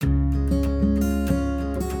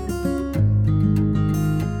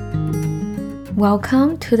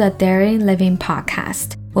Welcome to the Daring Living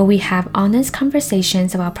podcast, where we have honest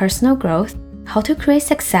conversations about personal growth, how to create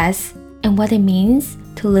success, and what it means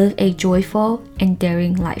to live a joyful and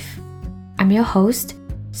daring life. I'm your host,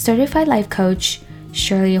 certified life coach,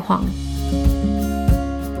 Shirley Huang.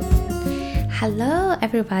 Hello,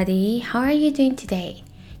 everybody. How are you doing today?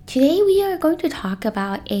 Today, we are going to talk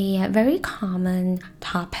about a very common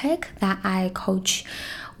topic that I coach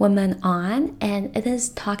women on, and it is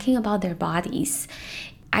talking about their bodies.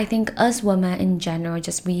 I think us women in general,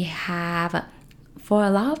 for a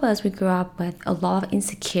lot of us, we grew up with a lot of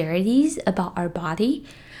insecurities about our body,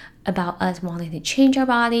 about us wanting to change our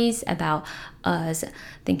bodies, about us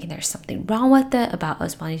thinking there's something wrong with it, about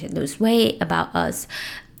us wanting to lose weight, about us,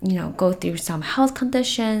 go through some health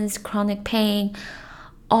conditions, chronic pain,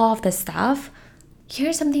 all of the stuff.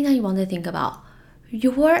 Here's something that you want to think about.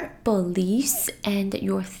 Your beliefs and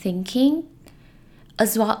your thinking,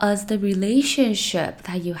 as well as the relationship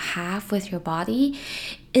that you have with your body,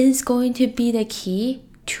 is going to be the key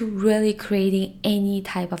to really creating any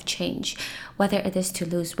type of change, whether it is to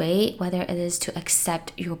lose weight, whether it is to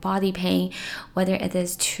accept your body pain, whether it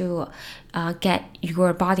is to get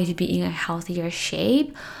your body to be in a healthier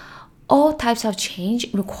shape. All types of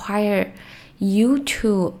change require you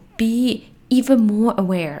to be even more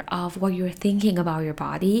aware of what you're thinking about your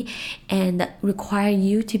body, and require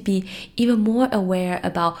you to be even more aware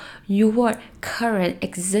about your current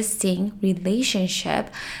existing relationship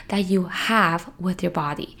that you have with your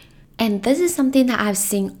body. And this is something that I've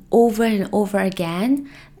seen over and over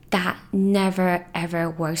again that never ever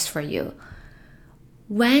works for you.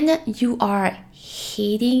 When you are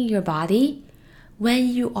hating your body, when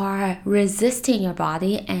you are resisting your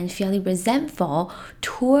body and feeling resentful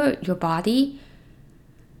toward your body,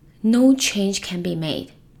 no change can be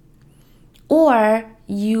made. Or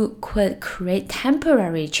you could create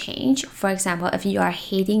temporary change. For example, if you are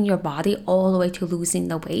hating your body all the way to losing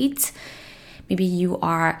the weight, maybe you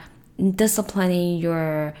are disciplining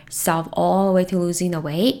yourself all the way to losing the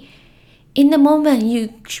weight. In the moment,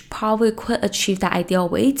 you probably could achieve that ideal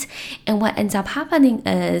weight, and what ends up happening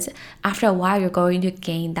is after a while, you're going to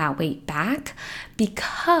gain that weight back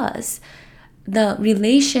because the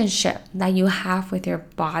relationship that you have with your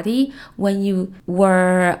body when you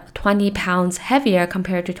were 20 pounds heavier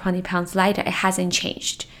compared to 20 pounds lighter, it hasn't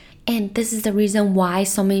changed. And this is the reason why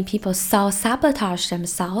so many people self-sabotage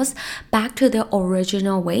themselves back to their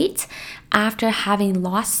original weight after having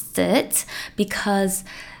lost it, because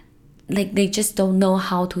they just don't know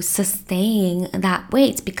how to sustain that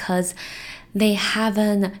weight, because they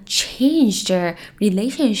haven't changed their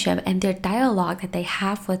relationship and their dialogue that they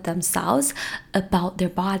have with themselves about their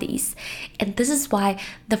bodies. And this is why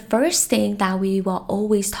the first thing that we will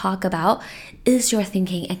always talk about is your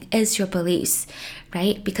thinking and is your beliefs,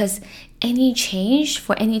 right? Because any change,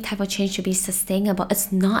 for any type of change to be sustainable,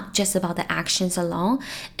 it's not just about the actions alone.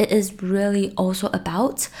 It is really also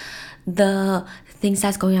about the things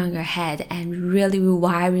that's going on in your head and really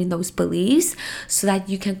rewiring those beliefs so that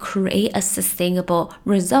you can create a sustainable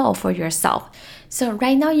result for yourself. So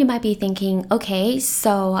right now you might be thinking, okay,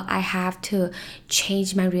 so I have to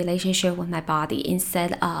change my relationship with my body.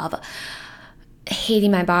 Instead of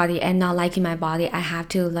hating my body and not liking my body, I have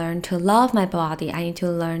to learn to love my body. I need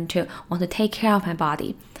to learn to want to take care of my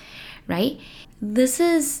body, right? This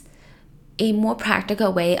is a more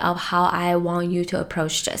practical way of how I want you to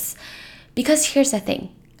approach this. Because here's the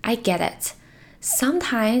thing, I get it.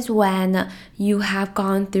 Sometimes when you have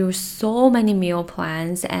gone through so many meal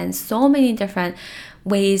plans and so many different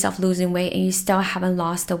ways of losing weight and you still haven't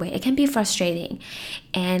lost the weight, it can be frustrating.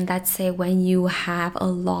 And let's say when you have a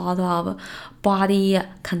lot of body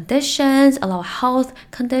conditions, a lot of health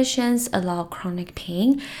conditions, a lot of chronic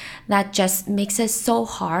pain, that just makes it so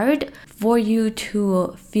hard for you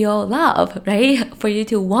to feel love, right? For you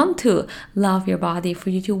to want to love your body, for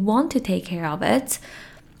you to want to take care of it,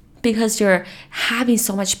 because you're having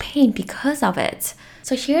so much pain because of it.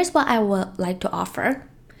 So here's what I would like to offer.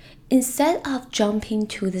 Instead of jumping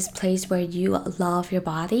to this place where you love your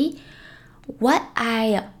body, what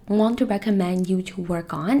I want to recommend you to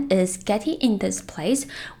work on is getting in this place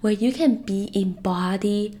where you can be in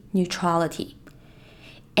body neutrality.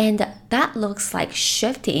 And that looks like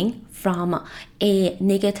shifting from a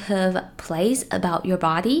negative place about your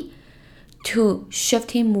body to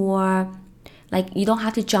shifting more. Like, you don't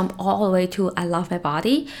have to jump all the way to I love my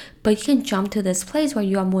body, but you can jump to this place where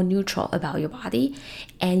you are more neutral about your body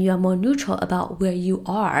and you are more neutral about where you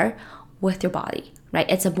are with your body, right?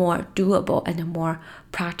 It's a more doable and a more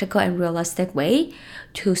practical and realistic way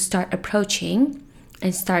to start approaching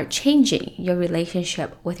and start changing your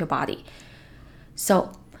relationship with your body.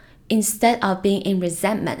 So instead of being in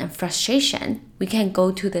resentment and frustration, we can go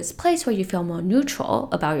to this place where you feel more neutral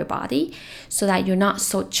about your body so that you're not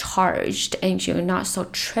so charged and you're not so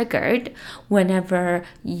triggered whenever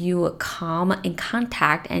you come in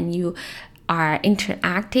contact and you are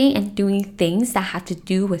interacting and doing things that have to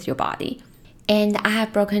do with your body. And I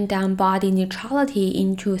have broken down body neutrality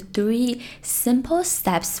into 3 simple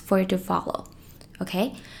steps for you to follow.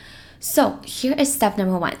 Okay? So here is step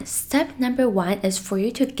number 1. Step number 1 is for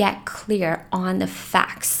you to get clear on the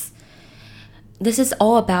facts. This is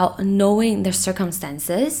all about knowing the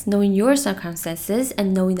circumstances, knowing your circumstances,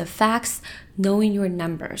 and knowing the facts, knowing your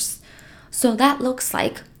numbers. So that looks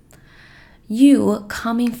like you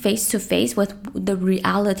coming face to face with the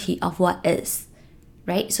reality of what is,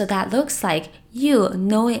 right? So that looks like you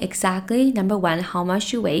knowing exactly, number 1, how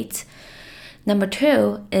much you weigh. Number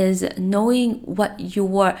 2 is knowing what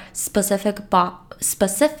your specific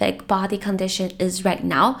body condition is right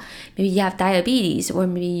now. Maybe you have diabetes, or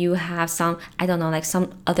maybe you have some, I don't know, like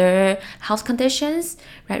some other health conditions,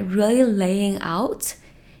 right? Really laying out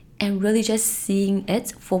and really just seeing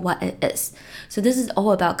it for what it is. So this is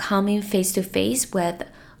all about coming face to face with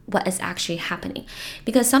what is actually happening.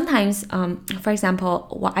 Because sometimes, for example,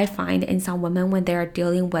 what I find in some women when they're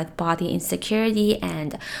dealing with body insecurity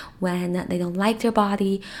and when they don't like their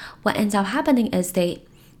body, what ends up happening is they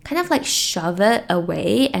kind of like shove it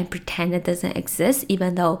away and pretend it doesn't exist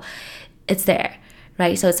even though it's there,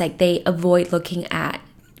 right? So it's like they avoid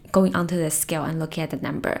going onto the scale and looking at the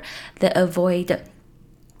number. They avoid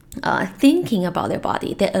thinking about their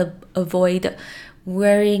body. They avoid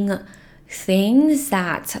wearing things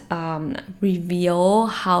that reveal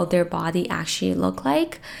how their body actually look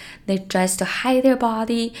like. They dress to hide their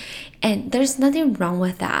body, and there's nothing wrong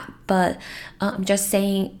with that. But I'm just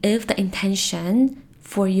saying, if the intention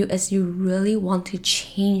for you is you really want to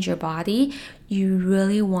change your body, you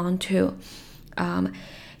really want to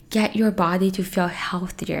get your body to feel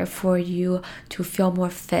healthier, for you to feel more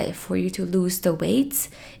fit, for you to lose the weight,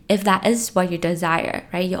 if that is what you desire,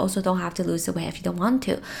 right? You also don't have to lose the weight if you don't want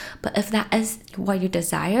to. But if that is what you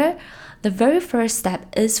desire, the very first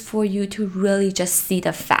step is for you to really just see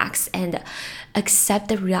the facts and accept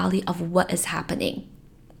the reality of what is happening.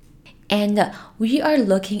 And we are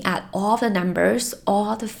looking at all the numbers,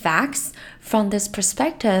 all the facts from this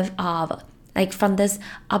perspective of, like, from this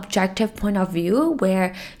objective point of view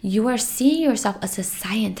where you are seeing yourself as a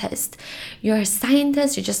scientist. You're a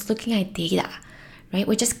scientist, you're just looking at data, right?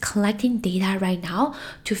 We're just collecting data right now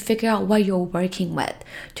to figure out what you're working with,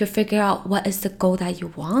 to figure out what is the goal that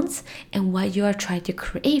you want and what you are trying to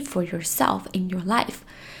create for yourself in your life.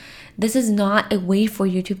 This is not a way for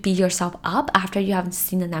you to beat yourself up after you haven't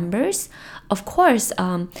seen the numbers. Of course,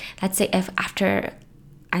 let's say if after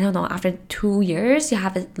 2 years, you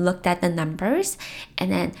haven't looked at the numbers, and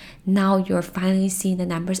then now you're finally seeing the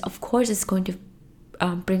numbers, of course, it's going to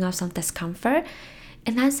bring up some discomfort,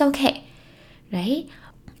 and that's okay, right?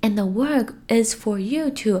 And the work is for you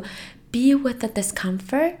to be with the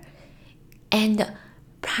discomfort and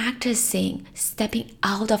practicing stepping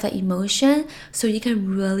out of the emotion so you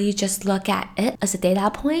can really just look at it as a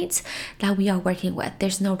data point that we are working with.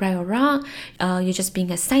 There's no right or wrong. You're just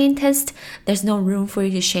being a scientist. There's no room for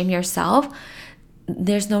you to shame yourself.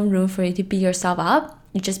 There's no room for you to beat yourself up.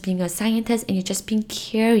 You're just being a scientist, and you're just being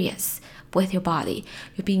curious with your body.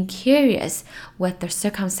 You're being curious with the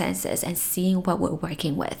circumstances and seeing what we're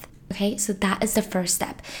working with. Okay, so that is the first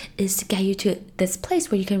step, is to get you to this place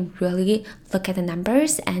where you can really look at the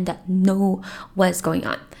numbers and know what's going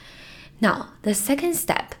on. Now, the second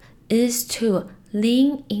step is to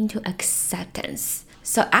lean into acceptance.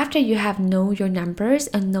 So after you have know your numbers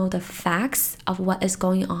and know the facts of what is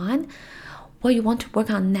going on, what you want to work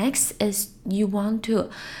on next is you want to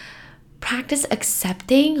practice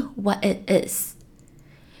accepting what it is.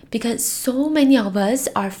 Because so many of us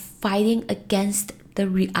are fighting against the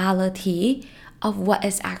reality of what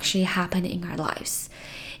is actually happening in our lives.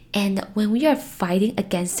 And when we are fighting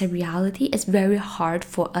against the reality, it's very hard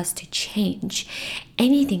for us to change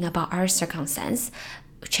anything about our circumstance,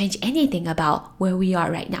 change anything about where we are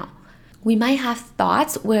right now. We might have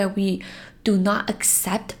thoughts where we do not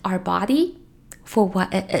accept our body for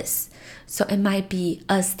what it is. So it might be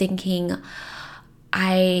us thinking,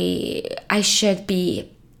 I should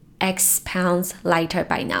be X pounds lighter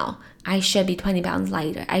by now. I should be 20 pounds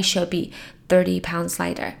lighter. I should be 30 pounds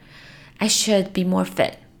lighter. I should be more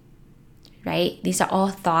fit, right? These are all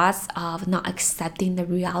thoughts of not accepting the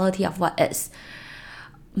reality of what is.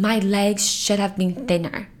 My legs should have been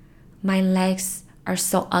thinner. My legs are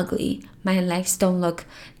so ugly. My legs don't look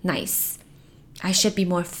nice. I should be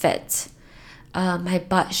more fit. my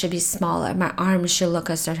butt should be smaller, my arms should look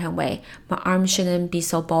a certain way, my arms shouldn't be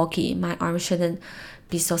so bulky, my arms shouldn't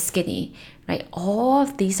be so skinny, right? All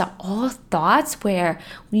of these are all thoughts where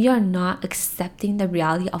we are not accepting the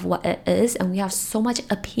reality of what it is, and we have so much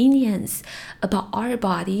opinions about our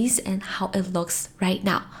bodies and how it looks right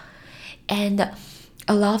now. And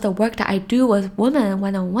a lot of the work that I do with women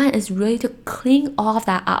one-on-one is really to clean all of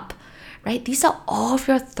that up, right? These are all of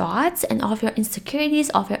your thoughts and all of your insecurities,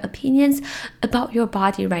 all of your opinions about your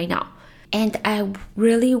body right now. And I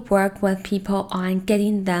really work with people on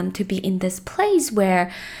getting them to be in this place where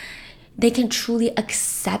they can truly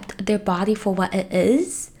accept their body for what it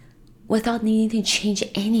is without needing to change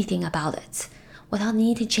anything about it, without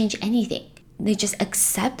needing to change anything. They just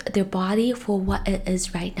accept their body for what it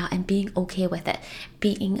is right now and being okay with it,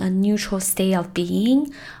 being a neutral state of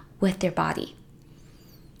being with their body.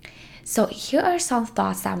 So here are some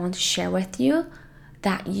thoughts that I want to share with you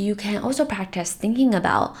that you can also practice thinking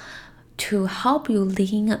about to help you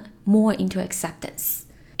lean more into acceptance.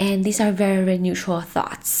 And these are very, very neutral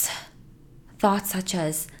thoughts. Thoughts such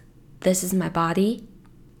as, this is my body,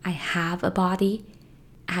 I have a body,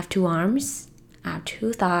 I have 2 arms, I have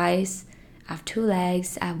 2 thighs, I have 2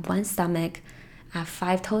 legs, I have 1 stomach, I have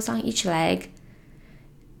 5 toes on each leg,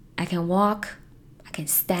 I can walk, I can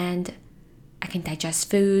stand, I can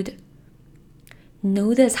digest food.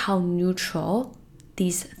 Notice how neutral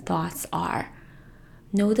these thoughts are.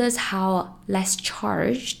 Notice how less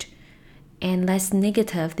charged and less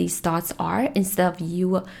negative these thoughts are, instead of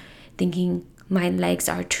you thinking my legs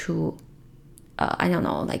are too,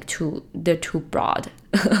 they're too broad,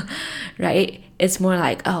 right? It's more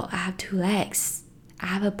like, oh, I have 2 legs, I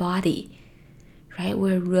have a body, right?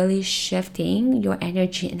 We're really shifting your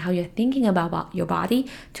energy and how you're thinking about your body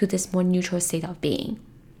to this more neutral state of being.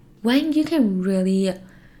 When you can really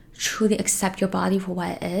truly accept your body for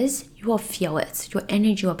what it is, you will feel it. Your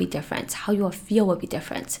energy will be different. How you will feel will be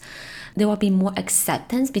different. There will be more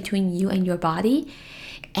acceptance between you and your body,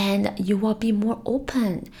 and you will be more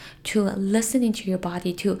open to listening to your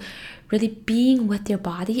body, to really being with your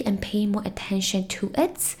body and paying more attention to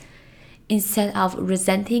it, instead of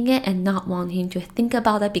resenting it and not wanting to think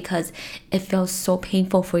about it because it feels so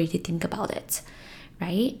painful for you to think about it,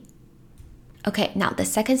 right? Okay, now the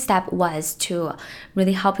second step was to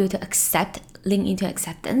really help you to lean into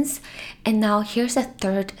acceptance. And now here's the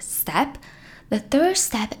third step. The third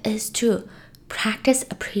step is to practice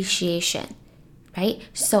appreciation, right?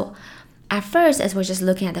 So at first, as we're just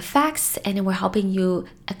looking at the facts, and then we're helping you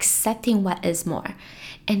accepting what is more.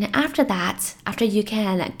 And after that, after you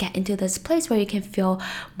can get into this place where you can feel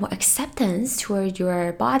more acceptance toward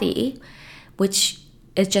your body, which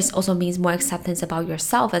it just also means more acceptance about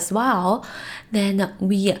yourself as well, then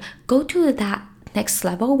we go to that next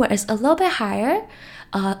level where it's a little bit higher,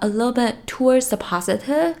 a little bit towards the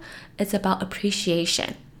positive. It's about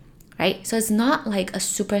appreciation, right? So it's not like a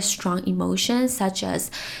super strong emotion such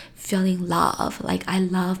as feeling love, like I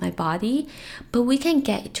love my body, but we can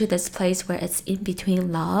get to this place where it's in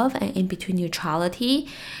between love and in between neutrality,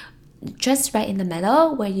 just right in the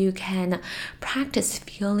middle, where you can practice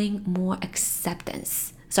feeling more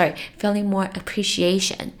feeling more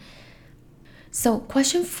appreciation. So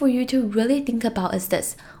question for you to really think about is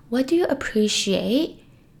this: what do you appreciate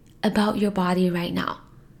about your body right now?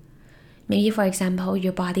 Maybe, for example,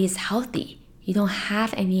 your body is healthy. You don't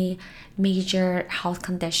have any major health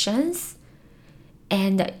conditions,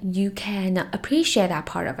 and you can appreciate that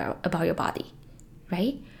part about your body,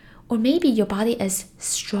 right? Or maybe your body is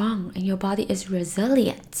strong and your body is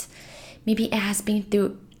resilient. Maybe it has been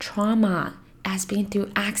through trauma, has been through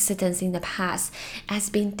accidents in the past, has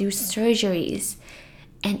been through surgeries,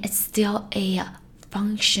 and it's still a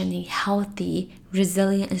functioning, healthy,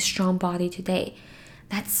 resilient, and strong body today.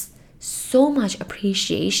 That's so much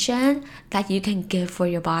appreciation that you can give for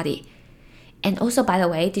your body. And also, by the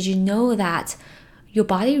way, did you know that your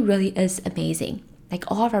body really is amazing? Like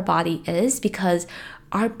all of our body is, because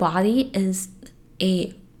our body is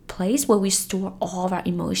a place where we store all of our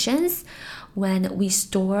emotions. When we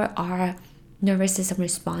store our nervous system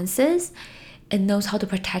responses, it knows how to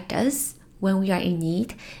protect us when we are in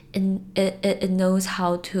need, and it knows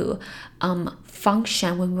how to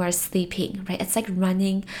function when we are sleeping, right? It's like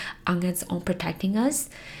running on its own, protecting us.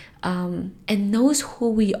 It knows who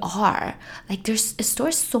we are. Like it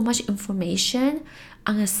stores so much information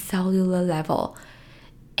on a cellular level.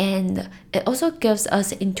 And it also gives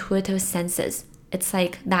us intuitive senses. It's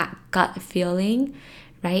like that gut feeling,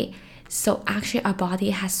 right? So actually our body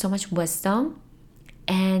has so much wisdom,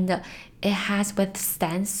 and it has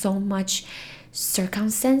withstand so much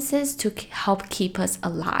circumstances to help keep us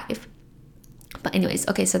alive. But anyways,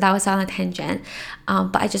 okay, so that was on a tangent.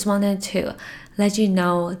 But I just wanted to let you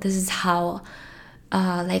know this is how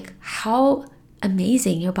how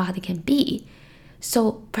amazing your body can be.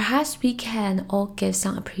 So perhaps we can all give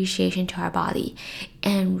some appreciation to our body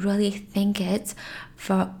and really thank it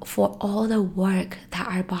for all the work that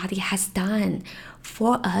our body has done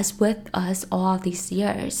for us, with us all these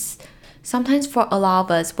years. Sometimes for a lot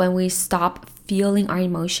of us, when we stop feeling our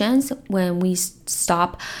emotions, when we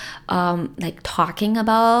stop talking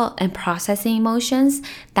about and processing emotions,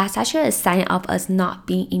 that's actually a sign of us not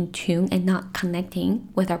being in tune and not connecting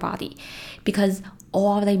with our body, because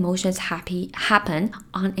all of the emotions happen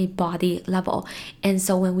on a body level. And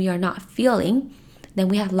so when we are not feeling, then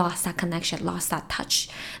we have lost that connection, lost that touch,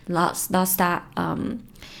 lost that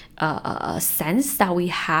sense that we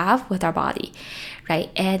have with our body, right?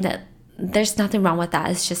 And there's nothing wrong with that.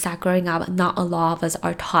 It's just that growing up, not a lot of us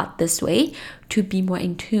are taught this way to be more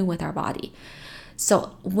in tune with our body.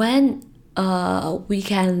 So when we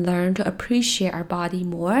can learn to appreciate our body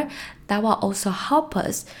more, that will also help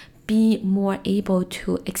us be more able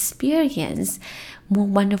to experience more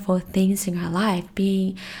wonderful things in our life,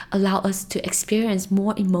 allow us to experience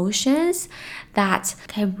more emotions that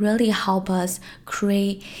can really help us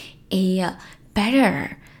create a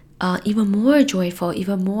better, even more joyful,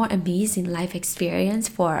 even more amazing life experience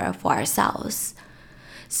for ourselves.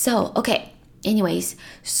 So, okay, anyways,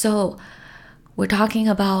 so we're talking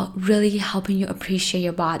about really helping you appreciate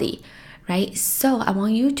your body, right? So I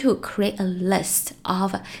want you to create a list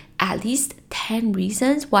of at least 10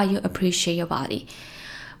 reasons why you appreciate your body.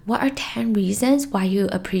 What are 10 reasons why you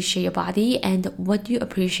appreciate your body, and what do you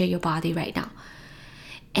appreciate your body right now?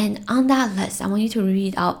 And on that list, I want you to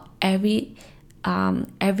read out every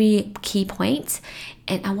key point,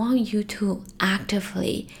 and I want you to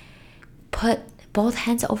actively put both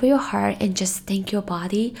hands over your heart and just thank your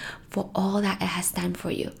body for all that it has done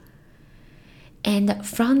for you. And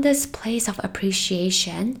from this place of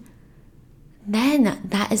appreciation, then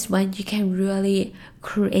that is when you can really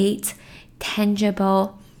create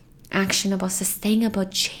tangible, actionable, sustainable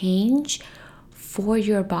change for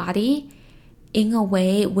your body in a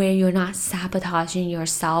way where you're not sabotaging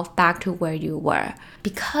yourself back to where you were.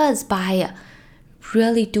 Because by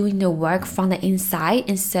really doing the work from the inside,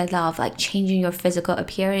 instead of changing your physical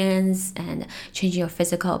appearance and changing your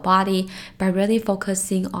physical body, by really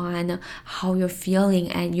focusing on how you're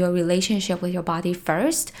feeling and your relationship with your body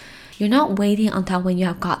first, you're not waiting until when you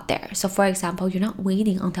have got there. So for example, you're not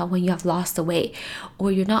waiting until when you have lost the weight,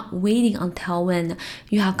 or you're not waiting until when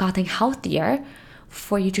you have gotten healthier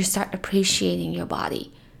for you to start appreciating your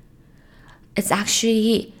body. It's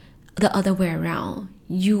actually the other way around.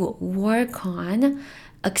 You work on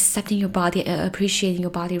accepting your body and appreciating your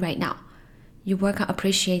body right now. You work on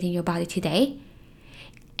appreciating your body today,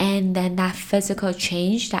 and then that physical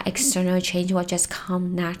change, that external change will just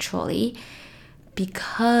come naturally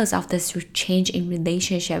because of this change in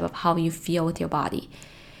relationship of how you feel with your body.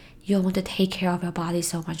 You'll want to take care of your body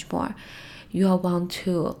so much more. You'll want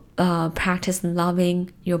to practice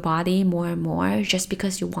loving your body more and more just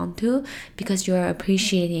because you want to, because you're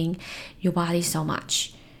appreciating your body so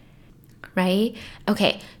much, right?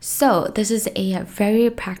 Okay, so this is a very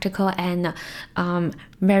practical and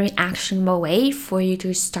very actionable way for you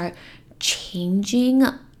to start changing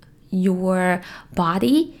your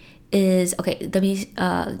body. Let me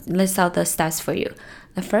list out the steps for you.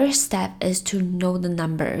 The first step is to know the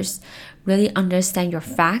numbers, really understand your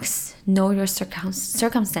facts, know your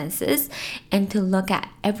circumstances, and to look at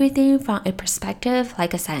everything from a perspective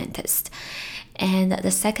like a scientist. And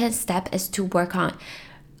the second step is to work on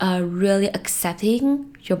really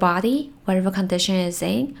accepting your body, whatever condition it is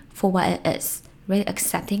in, for what it is, really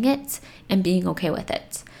accepting it and being okay with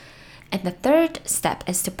it. And the third step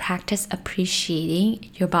is to practice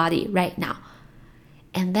appreciating your body right now.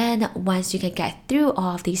 And then once you can get through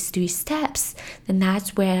all of these 3 steps, then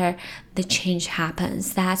that's where the change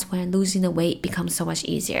happens. That's when losing the weight becomes so much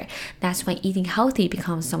easier. That's when eating healthy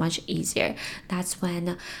becomes so much easier. That's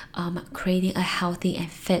when creating a healthy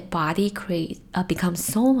and fit body becomes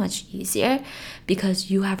so much easier,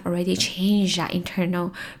 because you have already changed that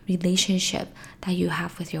internal relationship that you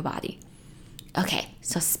have with your body. Okay,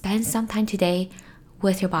 so spend some time today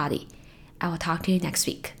with your body. I will talk to you next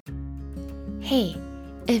week. Hey,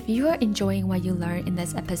 if you are enjoying what you learned in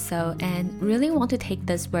this episode and really want to take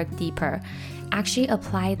this work deeper, actually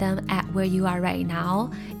apply them at where you are right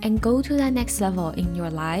now and go to that next level in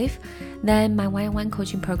your life, then my one-on-one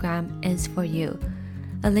coaching program is for you.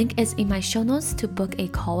 The link is in my show notes to book a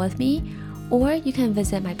call with me, or you can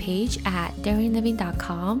visit my page at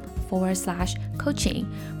daringliving.com/coaching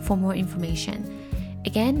for more information.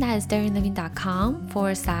 Again, that is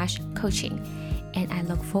daringliving.com/coaching. And I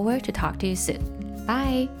look forward to talk to you soon.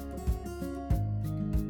 Bye.